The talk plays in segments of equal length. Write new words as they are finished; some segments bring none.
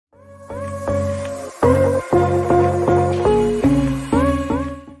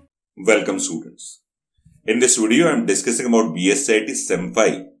Welcome students. In this video, I am discussing about BSCIT Sem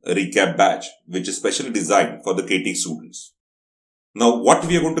 5 recap batch, which is specially designed for the KT students. Now, what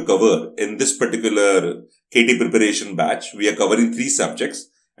we are going to cover in this particular KT preparation batch, we are covering three subjects: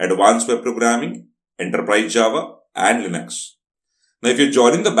 Advanced Web Programming, Enterprise Java, and Linux. Now, if you're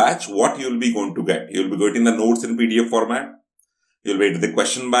joining the batch, what you will be going to get? You will be getting the notes in PDF format. You will be getting the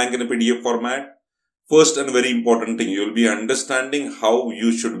question bank in a PDF format. First and very important thing, you will be understanding how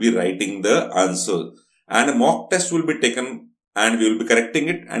you should be writing the answer. And a mock test will be taken and we will be correcting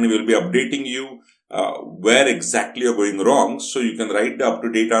it and we will be updating you where exactly you're going wrong. So you can write the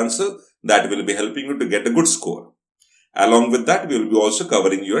up-to-date answer that will be helping you to get a good score. Along with that, we will be also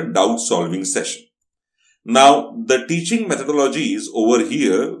covering your doubt solving session. Now, the teaching methodology is over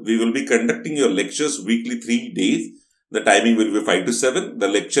here. We will be conducting your lectures weekly 3 days. The timing will be 5 to 7. The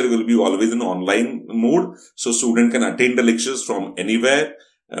lecture will be always in online mode. So student can attend the lectures from anywhere.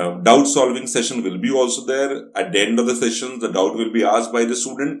 Doubt solving session will be also there. At the end of the session, the doubt will be asked by the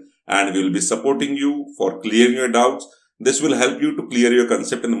student and we will be supporting you for clearing your doubts. This will help you to clear your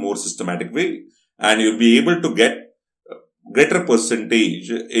concept in a more systematic way. And you'll be able to get greater percentage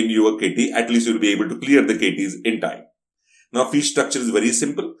in your KT. At least you'll be able to clear the KTs in time. Now, fee structure is very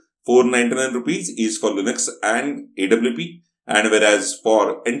simple. 499 rupees is for Linux and AWP, and whereas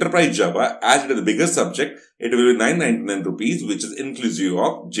for Enterprise Java, as it is a bigger subject, it will be 999 rupees, which is inclusive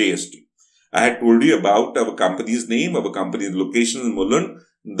of GST. I had told you about our company's name, our company's location in Mulund,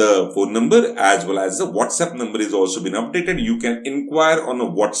 the phone number as well as the WhatsApp number is also been updated. You can inquire on a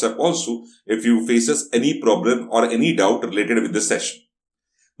WhatsApp also if you faces any problem or any doubt related with the session.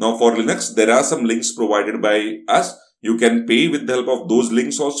 Now for Linux, there are some links provided by us. You can pay with the help of those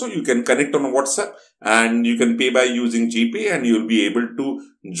links also. You can connect on WhatsApp and you can pay by using GPay and you will be able to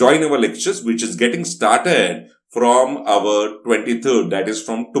join our lectures, which is getting started from our 23rd, that is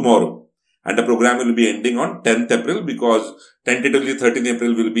from tomorrow. And the program will be ending on 10th April because tentatively 13th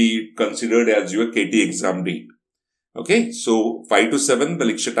April will be considered as your KT exam date. Okay, so 5 to 7, the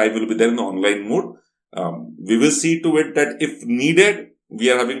lecture time will be there in the online mode. We will see to it that if needed, we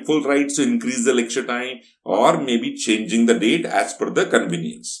are having full rights to increase the lecture time or maybe changing the date as per the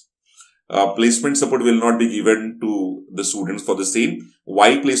convenience. Placement support will not be given to the students for the same.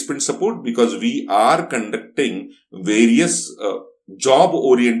 Why placement support? Because we are conducting various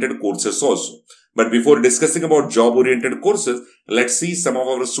job-oriented courses also. But before discussing about job-oriented courses, let's see some of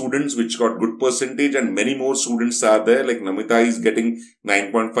our students which got good percentage and many more students are there. Like Namita is getting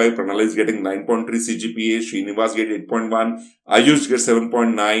 9.5, Pranala is getting 9.3 CGPA, Srinivas get 8.1, Ayush gets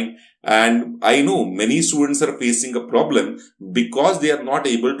 7.9. And I know many students are facing a problem because they are not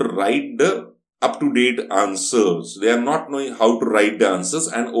able to write the up-to-date answers. They are not knowing how to write the answers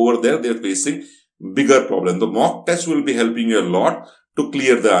and over there they are facing bigger problem. The mock test will be helping you a lot to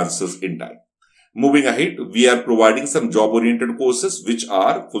clear the answers in time. Moving ahead, we are providing some job-oriented courses which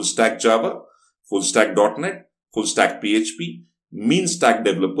are Full Stack Java, Full Stack .NET, Full Stack PHP, Mean Stack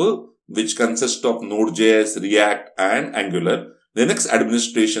Developer, which consists of Node.js, React, and Angular. Linux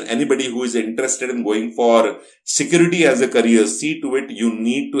administration, anybody who is interested in going for security as a career, see to it you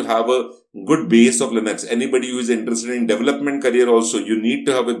need to have a good base of Linux. Anybody who is interested in development career also, you need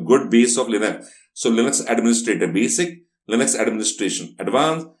to have a good base of Linux. So Linux Administrator Basic, Linux Administration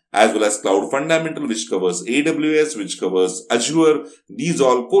Advanced, as well as Cloud Fundamental, which covers AWS, which covers Azure. These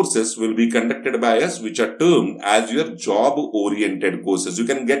all courses will be conducted by us, which are termed as your job-oriented courses. You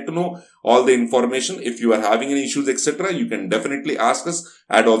can get to know all the information. If you are having any issues, etc., you can definitely ask us.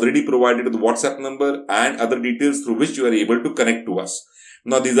 I had already provided the WhatsApp number and other details through which you are able to connect to us.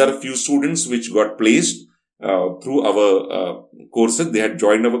 Now, these are a few students which got placed through our courses. They had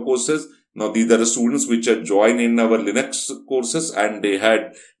joined our courses. Now, these are the students which are joined in our Linux courses and they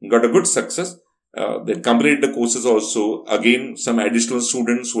had got a good success. They completed the courses also. Again, some additional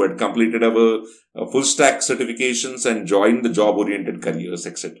students who had completed our full stack certifications and joined the job-oriented careers,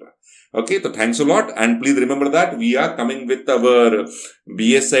 etc. Okay, so thanks a lot. And please remember that we are coming with our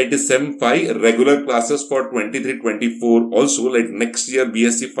BSCIT Sem 5 regular classes for 23-24 also. Like next year,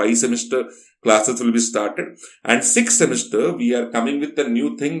 BSc 5 semester classes will be started. And 6th semester, we are coming with a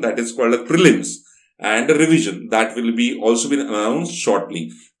new thing that is called a prelims and a revision that will be also been announced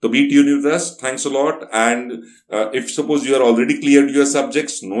shortly. So be tuned with us. Thanks a lot. And if suppose you are already cleared your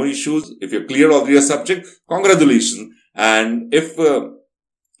subjects, no issues. If you cleared all your subject, congratulations. And if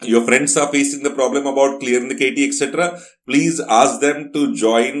your friends are facing the problem about clearing the KT, etc., please ask them to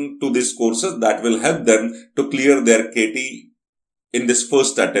join to these courses that will help them to clear their KT in this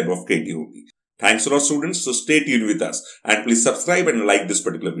first attempt of KT only. Thanks a lot, students. So stay tuned with us and please subscribe and like this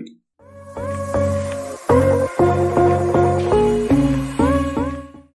particular video.